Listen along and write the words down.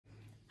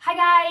Hi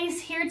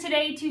guys, here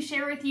today to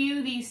share with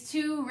you these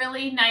two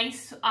really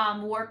nice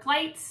work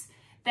lights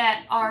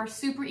that are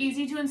super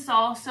easy to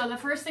install. So the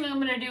first thing I'm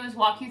going to do is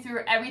walk you through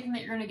everything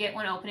that you're going to get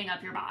when opening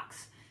up your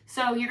box.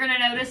 So you're going to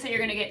notice that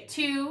you're going to get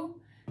two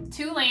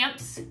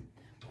lamps,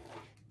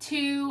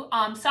 two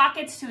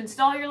sockets to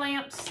install your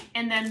lamps,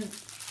 and then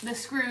the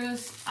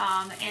screws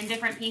and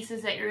different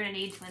pieces that you're going to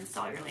need to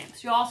install your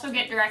lamps. You'll also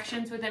get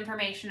directions with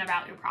information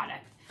about your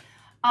product.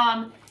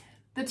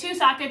 The two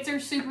sockets are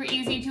super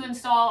easy to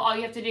install. All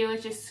you have to do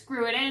is just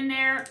screw it in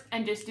there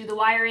and just do the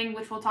wiring,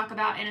 which we'll talk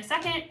about in a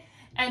second.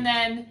 And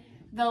then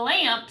the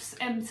lamps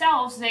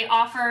themselves, they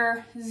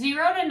offer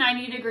 0 to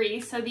 90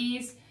 degrees. So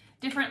these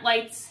different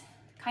lights,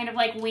 kind of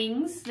like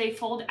wings, they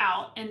fold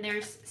out, and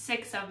there's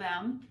 6 of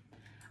them.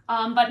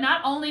 But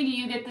not only do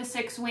you get the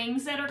 6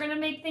 wings that are going to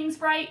make things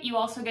bright, you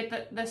also get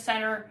the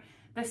center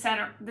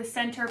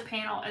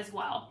panel as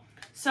well.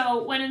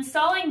 So when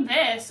installing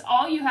this,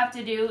 all you have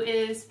to do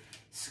is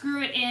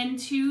screw it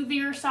into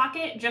your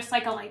socket just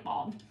like a light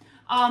bulb.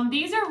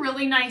 These are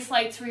really nice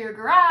lights for your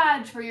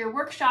garage, for your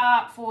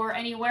workshop, for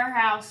any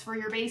warehouse, for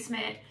your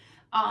basement,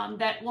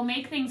 that will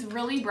make things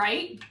really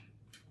bright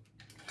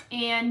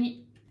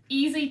and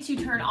easy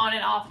to turn on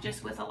and off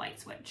just with a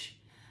light switch.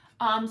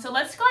 So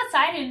let's go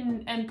outside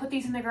and put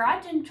these in the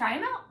garage and try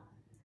them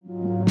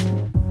out.